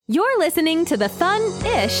You're listening to the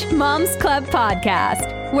Fun-ish Moms Club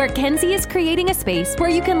podcast, where Kenzie is creating a space where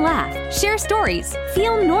you can laugh, share stories,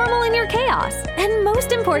 feel normal in your chaos, and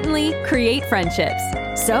most importantly, create friendships.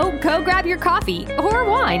 So go grab your coffee or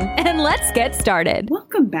wine and let's get started.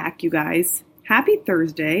 Welcome back, you guys. Happy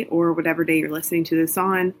Thursday, or whatever day you're listening to this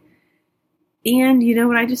on. And you know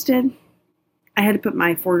what I just did? I had to put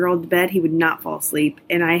my 4-year-old to bed. He would not fall asleep,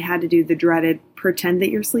 and I had to do the dreaded pretend that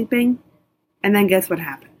you're sleeping. And then guess what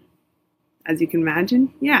happened? As you can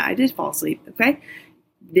imagine, yeah, I did fall asleep, okay?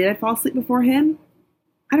 Did I fall asleep before him?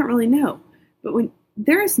 I don't really know. But when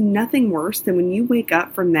there is nothing worse than when you wake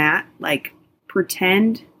up from that, like,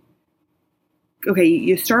 pretend. Okay,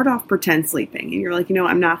 you start off pretend sleeping, and you're like,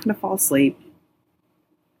 I'm not going to fall asleep.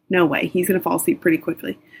 No way, he's going to fall asleep pretty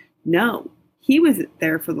quickly. No, he was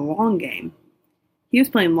there for the long game. He was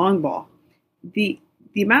playing long ball. The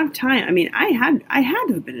amount of time, I had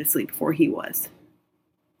to have been asleep before he was.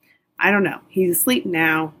 I don't know. He's asleep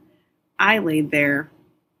now. I laid there,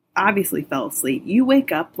 obviously fell asleep. You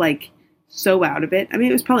wake up like so out of it.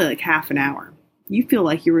 It was probably like half an hour. You feel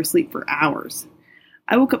like you were asleep for hours.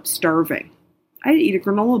 I woke up starving. I had to eat a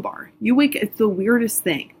granola bar. It's the weirdest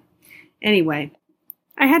thing. Anyway,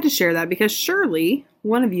 I had to share that because surely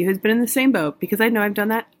one of you has been in the same boat, because I know I've done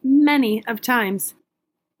that many of times.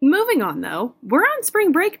 Moving on though, we're on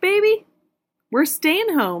spring break, baby. We're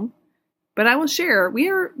staying home. But I will share, we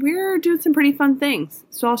are doing some pretty fun things.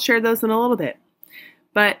 So I'll share those in a little bit.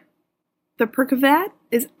 But the perk of that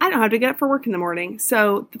is I don't have to get up for work in the morning.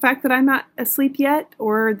 So the fact that I'm not asleep yet,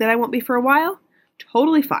 or that I won't be for a while,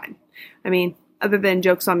 totally fine. Other than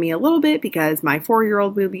jokes on me a little bit, because my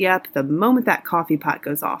 4-year-old will be up the moment that coffee pot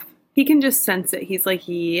goes off. He can just sense it. He's like,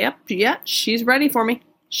 yep, she's ready for me.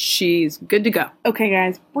 She's good to go. Okay,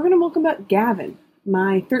 guys, we're going to welcome back Gavin,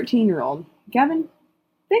 my 13-year-old. Gavin,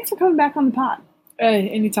 thanks for coming back on the pod. Hey,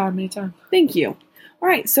 anytime. Thank you. All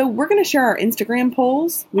right, so we're going to share our Instagram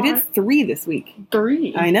polls. We did 3 this week.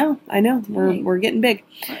 3? I know. We're getting big.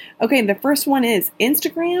 Okay, the first one is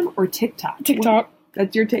Instagram or TikTok? TikTok.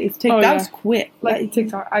 That's your TikTok. Oh, that was quick. Like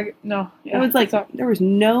TikTok. It was like, TikTok. There was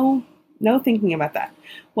no thinking about that.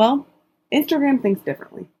 Well, Instagram thinks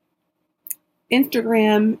differently.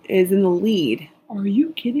 Instagram is in the lead. Are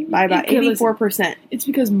you kidding me? By about 84%. It's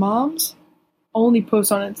because moms only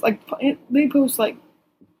post on it. Like, they post like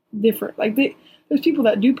different. Like, there's people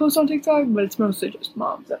that do post on TikTok, but it's mostly just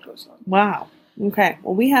moms that post on it. Wow. Okay.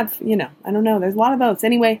 Well, we have, I don't know. There's a lot of votes.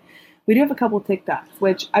 Anyway, we do have a couple of TikToks,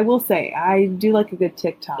 which I will say, I do like a good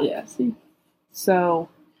TikTok. Yeah, see? So,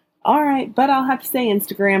 all right. But I'll have to say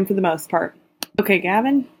Instagram for the most part. Okay,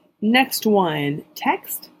 Gavin. Next one.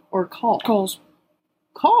 Text or call? Calls.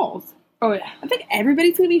 Oh, yeah. I think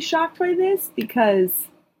everybody's going to be shocked by this because,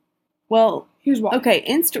 well, here's why.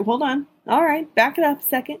 Okay, hold on. All right, back it up a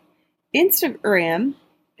second. Instagram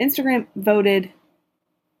voted,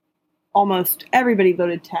 almost everybody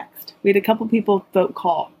voted text. We had a couple people vote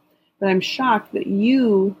call, but I'm shocked that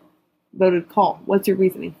you voted call. What's your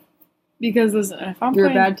reasoning? Because listen, if you're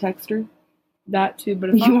a bad texter. That too, but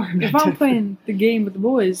if I'm playing the game with the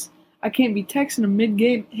boys, I can't be texting them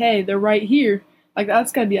mid-game. Hey, they're right here. Like,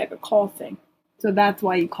 that's got to be like a call thing. So that's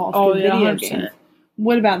why you call for video 100%. Games.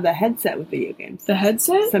 What about the headset with video games? The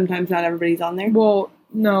headset? Sometimes not everybody's on there. Well,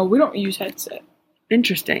 no, we don't use headset.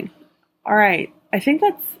 Interesting. All right. I think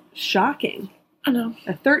that's shocking. I know.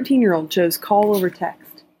 A 13-year-old chose call over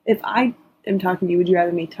text. If I am talking to you, would you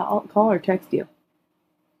rather me call or text you?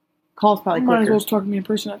 Call's probably quicker. Might as well talk to me in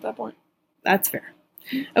person at that point. That's fair.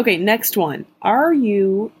 Okay, next one. Are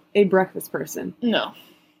you a breakfast person? No.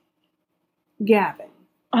 Gavin.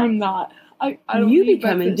 I'm not. I don't you need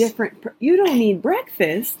become breakfast. A different. You don't need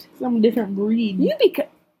breakfast. I'm a different breed. You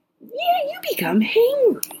become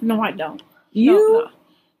hangry. No, I don't. No.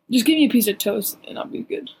 Just give me a piece of toast and I'll be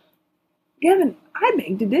good. Gavin, I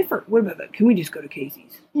beg to differ. What about that? Can we just go to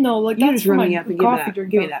Casey's? No, like you that's just run me up and give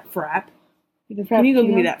me that frap. Can you go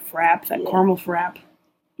give me that frap? That caramel frap.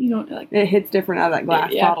 You don't like it. Hits different out of that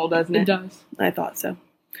glass bottle, doesn't it? It does. I thought so.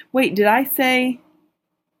 Wait, did I say?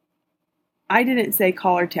 I didn't say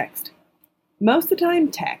call or text. Most of the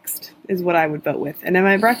time, text is what I would vote with. And am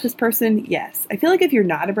I a breakfast person? Yes. I feel like if you're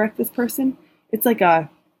not a breakfast person, it's like a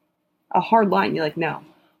hard line. You're like, no.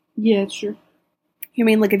 Yeah, it's true.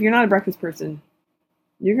 Like if you're not a breakfast person,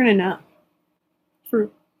 you're gonna know.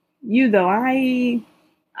 True. You though, I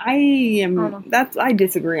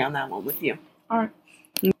disagree on that one with you. All right.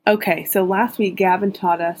 Okay, so last week Gavin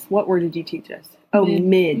taught us, what word did you teach us? Oh,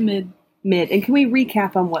 mid. And can we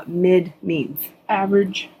recap on what mid means?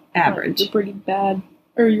 Average. You're pretty bad.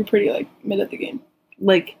 Or you're pretty, mid at the game.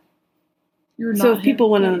 you're So not if people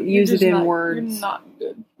want to you're use it just in not- words, you're not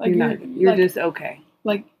good. Like you're like, just okay.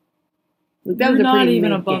 like That you're was a not pretty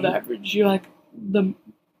even mid above game. average. You're like the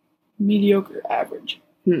mediocre average.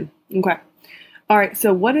 Okay. All right.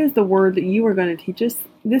 So what is the word that you are going to teach us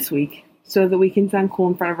this week so that we can sound cool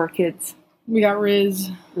in front of our kids? We got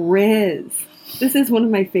Rizz. Rizz. This is one of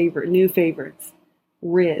my new favorites.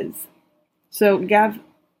 Rizz. So, Gav,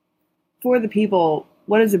 for the people,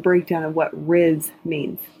 what is a breakdown of what Rizz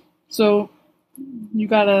means? So you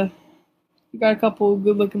got a couple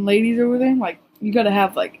good looking ladies over there. Like you gotta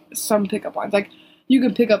have like some pickup lines. Like you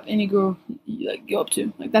can pick up any girl you like go up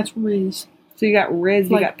to. Like that's Rizz. So you got Rizz, you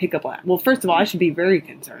Like- got pickup line. Well, first of all, I should be very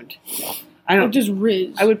concerned. I don't. Like just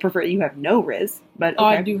Rizz. I would prefer you have no Rizz, but okay. Oh,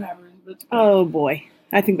 I do have Rizz. But it's okay. Oh boy,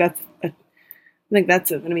 I think that's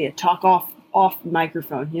going to be a talk off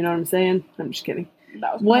microphone. You know what I'm saying? I'm just kidding.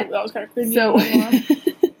 That was kind of crazy. So,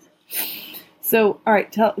 so all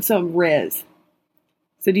right. So Rizz.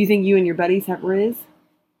 So do you think you and your buddies have Rizz?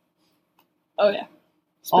 Oh yeah,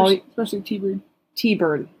 especially T-Bird.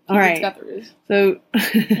 T-Bird. All T-Bird's right. got the Rizz. So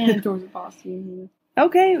And towards the boss team.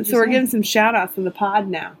 okay. So we're saying. giving some shout outs in the pod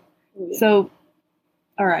now. Oh, yeah. So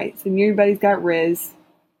all right. So everybody's got Rizz.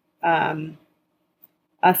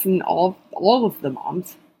 Us and all of the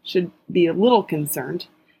moms should be a little concerned.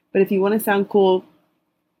 But if you want to sound cool,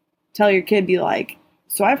 tell your kid, be like,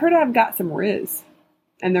 so I've heard I've got some Rizz.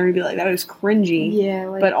 And they're going to be like, that is cringy. Yeah.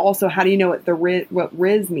 Like, But also, how do you know what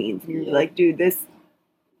Rizz means? And you're like, dude, this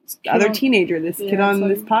other teenager, this kid on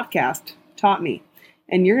this podcast taught me.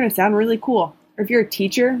 And you're going to sound really cool. Or if you're a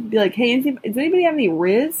teacher, be like, hey, does anybody have any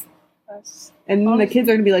Rizz? And then the kids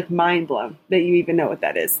are going to be like mind blown that you even know what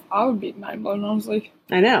that is. I would be mind blown, honestly.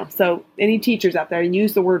 I know. So any teachers out there,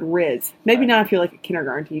 use the word Rizz. Maybe not if you're like a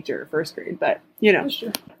kindergarten teacher or first grade, but you know. That's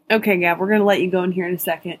true. Okay, Gav, we're going to let you go in here in a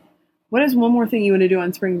second. What is one more thing you want to do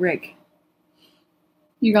on spring break?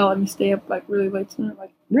 You gotta let me stay up like really late tonight.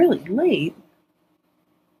 Like Really late?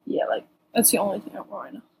 yeah, like that's the only thing I want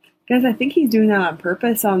right now. Guys, I think he's doing that on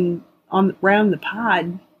purpose on around the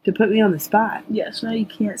pod to put me on the spot. Yeah, so now you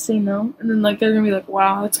can't say no, and then like they're gonna be like,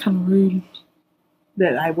 "Wow, that's kind of rude."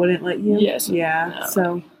 That I wouldn't let you? Yes. Yeah. No.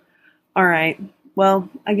 So, all right. Well,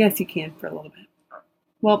 I guess you can for a little bit.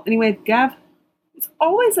 Well, anyway, Gav, it's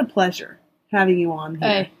always a pleasure having you on here.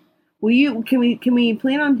 Hey, Can we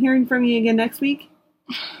plan on hearing from you again next week?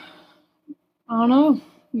 I don't know.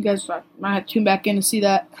 You guys might have to tune back in to see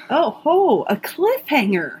that. Oh, a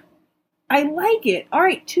cliffhanger. I like it. All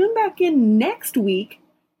right, tune back in next week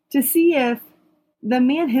to see if the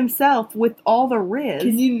man himself with all the Rizz,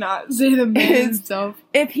 Can you not say the man himself?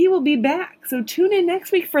 if he will be back. So tune in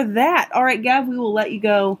next week for that. All right, Gav, we will let you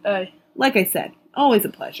go. Hey, Like I said, always a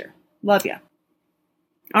pleasure. Love ya.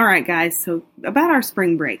 All right, guys. So about our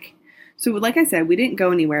spring break. So like I said, we didn't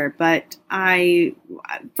go anywhere, but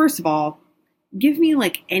first of all, give me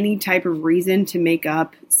like any type of reason to make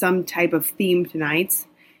up some type of themed nights,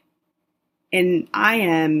 and I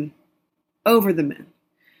am over the moon.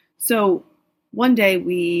 So one day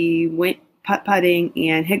we went putt-putting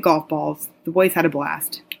and hit golf balls. The boys had a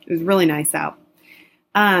blast. It was really nice out.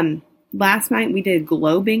 Last night we did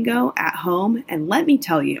glow bingo at home, and let me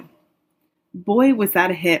tell you, boy, was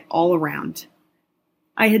that a hit all around.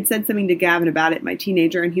 I had said something to Gavin about it, my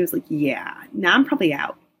teenager, and he was like, yeah, now I'm probably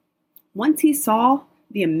out. Once he saw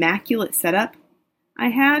the immaculate setup I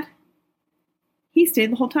had, he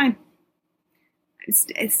stayed the whole time.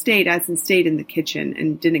 Stayed in the kitchen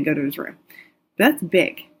and didn't go to his room. That's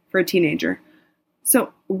big for a teenager.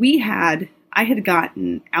 So I had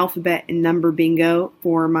gotten alphabet and number bingo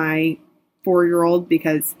for my 4-year-old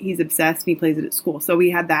because he's obsessed and he plays it at school. So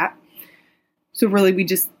we had that. So really we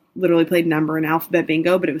just literally played number and alphabet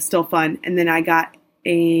bingo, but it was still fun. And then I got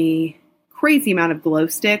a crazy amount of glow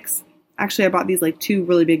sticks. Actually, I bought these like 2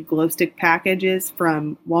 really big glow stick packages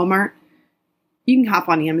from Walmart. You can hop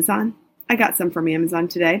on Amazon. I got some from Amazon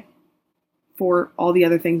today for all the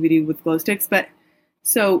other things we do with glow sticks. But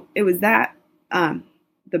so it was that,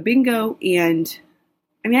 the bingo, and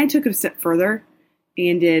I took it a step further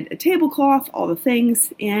and did a tablecloth, all the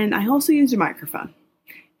things. And I also used a microphone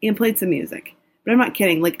and played some music. But I'm not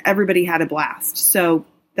kidding. Like, everybody had a blast. So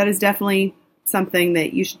that is definitely something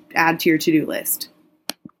that you should add to your to-do list.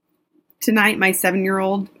 Tonight, my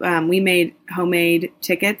 7-year-old, we made homemade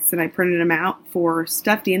tickets, and I printed them out for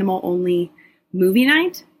stuffed animal only movie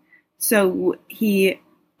night. So I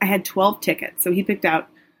had 12 tickets. So he picked out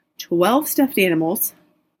 12 stuffed animals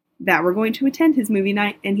that were going to attend his movie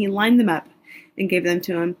night, and he lined them up and gave them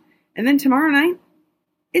to him. And then tomorrow night,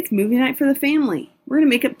 it's movie night for the family. We're going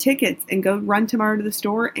to make up tickets and go run tomorrow to the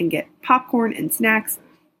store and get popcorn and snacks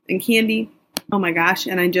and candy. Oh my gosh,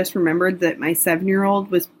 and I just remembered that my 7-year-old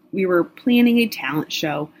we were planning a talent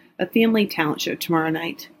show, a family talent show tomorrow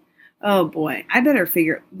night. Oh boy, I better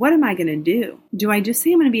figure, what am I going to do? Do I just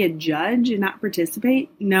say I'm going to be a judge and not participate?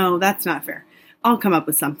 No, that's not fair. I'll come up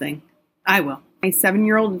with something. I will. My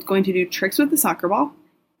 7-year-old is going to do tricks with the soccer ball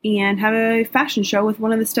and have a fashion show with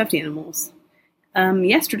one of the stuffed animals.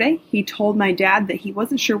 Yesterday, he told my dad that he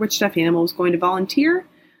wasn't sure which stuffed animal was going to volunteer,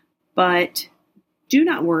 but do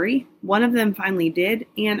not worry. One of them finally did,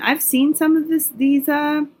 and I've seen some of these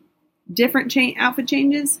different outfit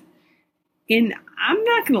changes, and I'm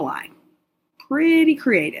not going to lie, pretty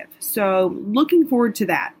creative. So looking forward to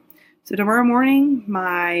that. So tomorrow morning,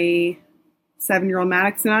 my 7-year-old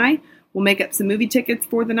Maddox and I will make up some movie tickets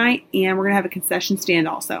for the night, and we're going to have a concession stand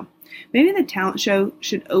also. Maybe the talent show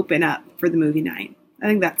should open up for the movie night. I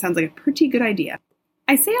think that sounds like a pretty good idea.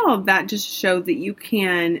 I say all of that just to show that you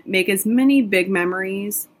can make as many big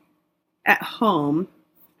memories at home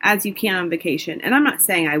as you can on vacation. And I'm not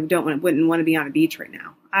saying I wouldn't want to be on a beach right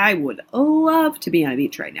now. I would love to be on a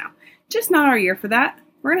beach right now. Just not our year for that.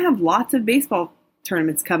 We're going to have lots of baseball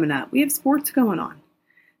tournaments coming up. We have sports going on.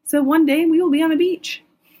 So one day we will be on a beach.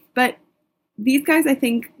 But these guys, I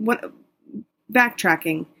think,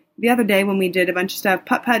 backtracking, the other day when we did a bunch of stuff,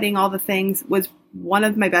 putt-putting, all the things, was one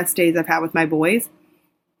of my best days I've had with my boys.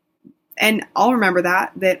 And I'll remember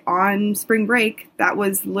that on spring break, that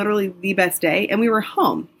was literally the best day, and we were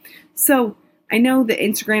home. So I know that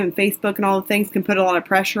Instagram and Facebook and all the things can put a lot of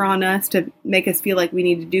pressure on us to make us feel like we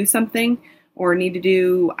need to do something or need to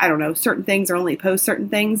do, I don't know, certain things or only post certain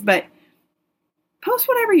things, but post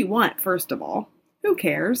whatever you want, first of all. Who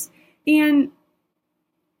cares? And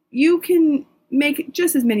you can make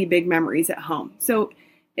just as many big memories at home. So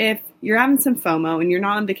if you're having some FOMO and you're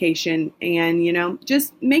not on vacation and,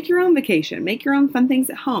 just make your own vacation, make your own fun things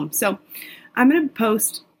at home. So I'm going to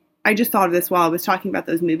post, I just thought of this while I was talking about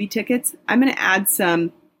those movie tickets. I'm going to add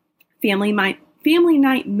some family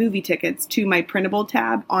night movie tickets to my printable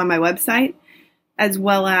tab on my website, as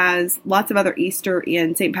well as lots of other Easter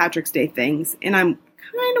and St. Patrick's Day things. And I'm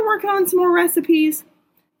kind of working on some more recipes.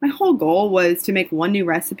 My whole goal was to make one new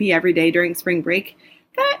recipe every day during spring break.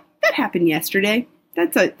 That happened yesterday.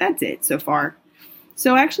 That's it so far.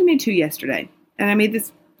 So I actually made 2 yesterday. And I made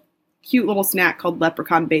this cute little snack called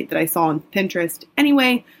leprechaun bait that I saw on Pinterest.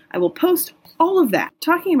 Anyway, I will post all of that.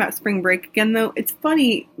 Talking about spring break again, though, it's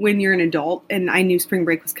funny when you're an adult, and I knew spring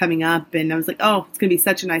break was coming up, and I was like, oh, it's going to be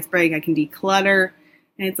such a nice break. I can declutter.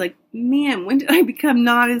 And it's like, man, when did I become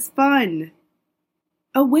not as fun?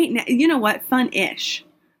 Oh, wait, now, you know what? Fun-ish.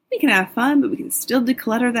 We can have fun, but we can still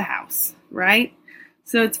declutter the house, right?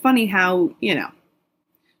 So it's funny how,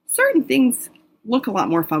 certain things look a lot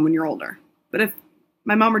more fun when you're older. But if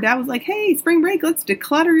my mom or dad was like, hey, spring break, let's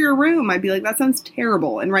declutter your room, I'd be like, that sounds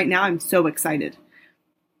terrible. And right now I'm so excited.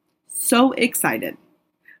 So excited.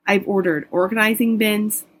 I've ordered organizing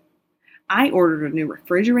bins. I ordered a new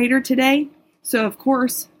refrigerator today. So of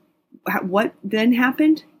course, what then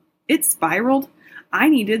happened? It spiraled. I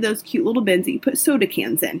needed those cute little bins that you put soda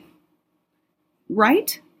cans in.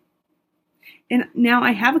 Right? And now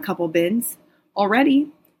I have a couple bins already,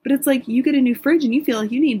 but it's like you get a new fridge and you feel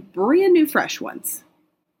like you need brand new fresh ones.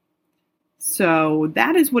 So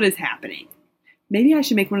that is what is happening. Maybe I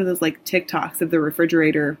should make one of those like TikToks of the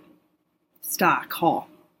refrigerator stock haul.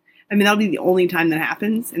 I mean, that'll be the only time that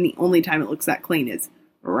happens, and the only time it looks that clean is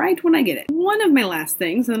right when I get it. One of my last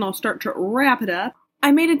things, and then I'll start to wrap it up.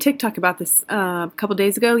 I made a TikTok about this a couple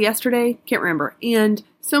days ago, yesterday, can't remember. And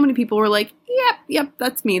so many people were like, yep,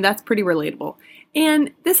 that's me. That's pretty relatable.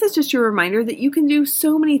 And this is just your reminder that you can do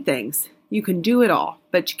so many things. You can do it all,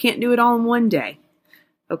 but you can't do it all in one day.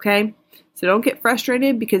 Okay? So don't get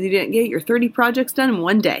frustrated because you didn't get your 30 projects done in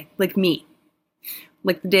one day, like me.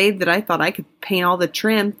 Like the day that I thought I could paint all the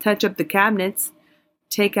trim, touch up the cabinets,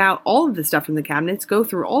 take out all of the stuff from the cabinets, go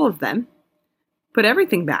through all of them, put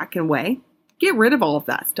everything back away, get rid of all of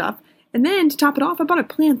that stuff. And then to top it off, I bought a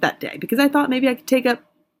plant that day because I thought maybe I could take up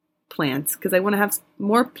plants because I want to have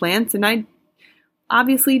more plants, and I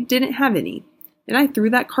obviously didn't have any. And I threw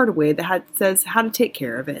that card away that says how to take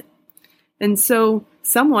care of it. And so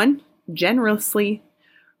someone generously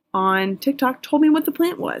on TikTok told me what the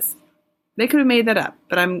plant was. They could have made that up,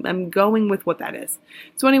 but I'm going with what that is.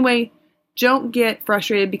 So anyway, don't get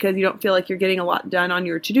frustrated because you don't feel like you're getting a lot done on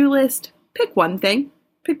your to-do list. Pick one thing.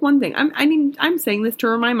 Pick one thing. I'm saying this to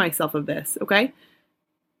remind myself of this, okay?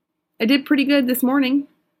 I did pretty good this morning,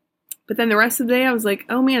 but then the rest of the day I was like,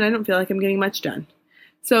 oh man, I don't feel like I'm getting much done.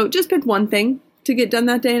 So just pick one thing to get done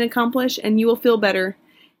that day and accomplish, and you will feel better,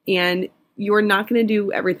 and you're not going to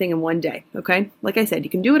do everything in one day, okay? Like I said, you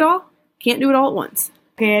can do it all, can't do it all at once.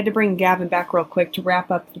 Okay, I had to bring Gavin back real quick to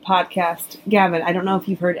wrap up the podcast. Gavin, I don't know if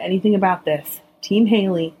you've heard anything about this. Team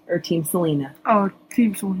Haley or Team Selena? Oh,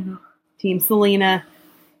 Team Selena. Team Selena.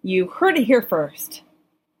 You heard it here first.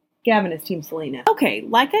 Gavin is Team Selena. Okay,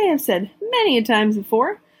 like I have said many a times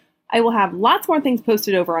before, I will have lots more things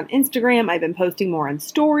posted over on Instagram. I've been posting more on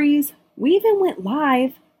stories. We even went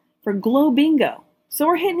live for Glow Bingo. So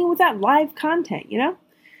we're hitting you with that live content, you know?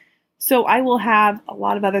 So I will have a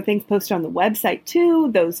lot of other things posted on the website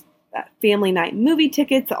too. Those family night movie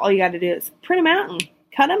tickets, all you got to do is print them out and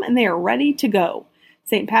cut them, and they are ready to go.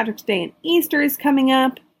 St. Patrick's Day and Easter is coming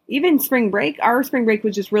up. Even spring break. Our spring break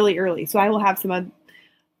was just really early. So I will have some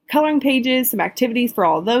coloring pages, some activities for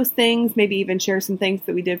all those things. Maybe even share some things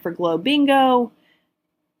that we did for Glow Bingo.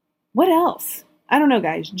 What else? I don't know,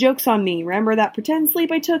 guys. Joke's on me. Remember that pretend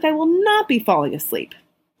sleep I took? I will not be falling asleep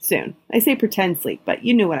soon. I say pretend sleep, but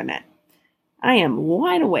you knew what I meant. I am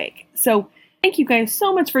wide awake. So thank you guys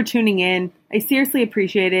so much for tuning in. I seriously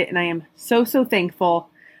appreciate it, and I am so, so thankful.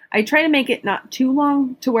 I try to make it not too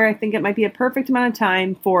long to where I think it might be a perfect amount of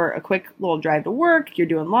time for a quick little drive to work, you're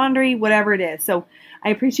doing laundry, whatever it is. So I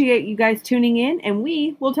appreciate you guys tuning in, and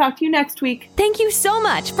we will talk to you next week. Thank you so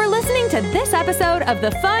much for listening to this episode of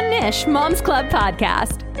the Fun-ish Moms Club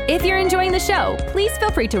podcast. If you're enjoying the show, please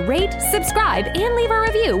feel free to rate, subscribe, and leave a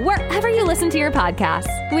review wherever you listen to your podcasts.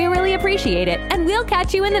 We really appreciate it, and we'll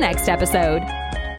catch you in the next episode.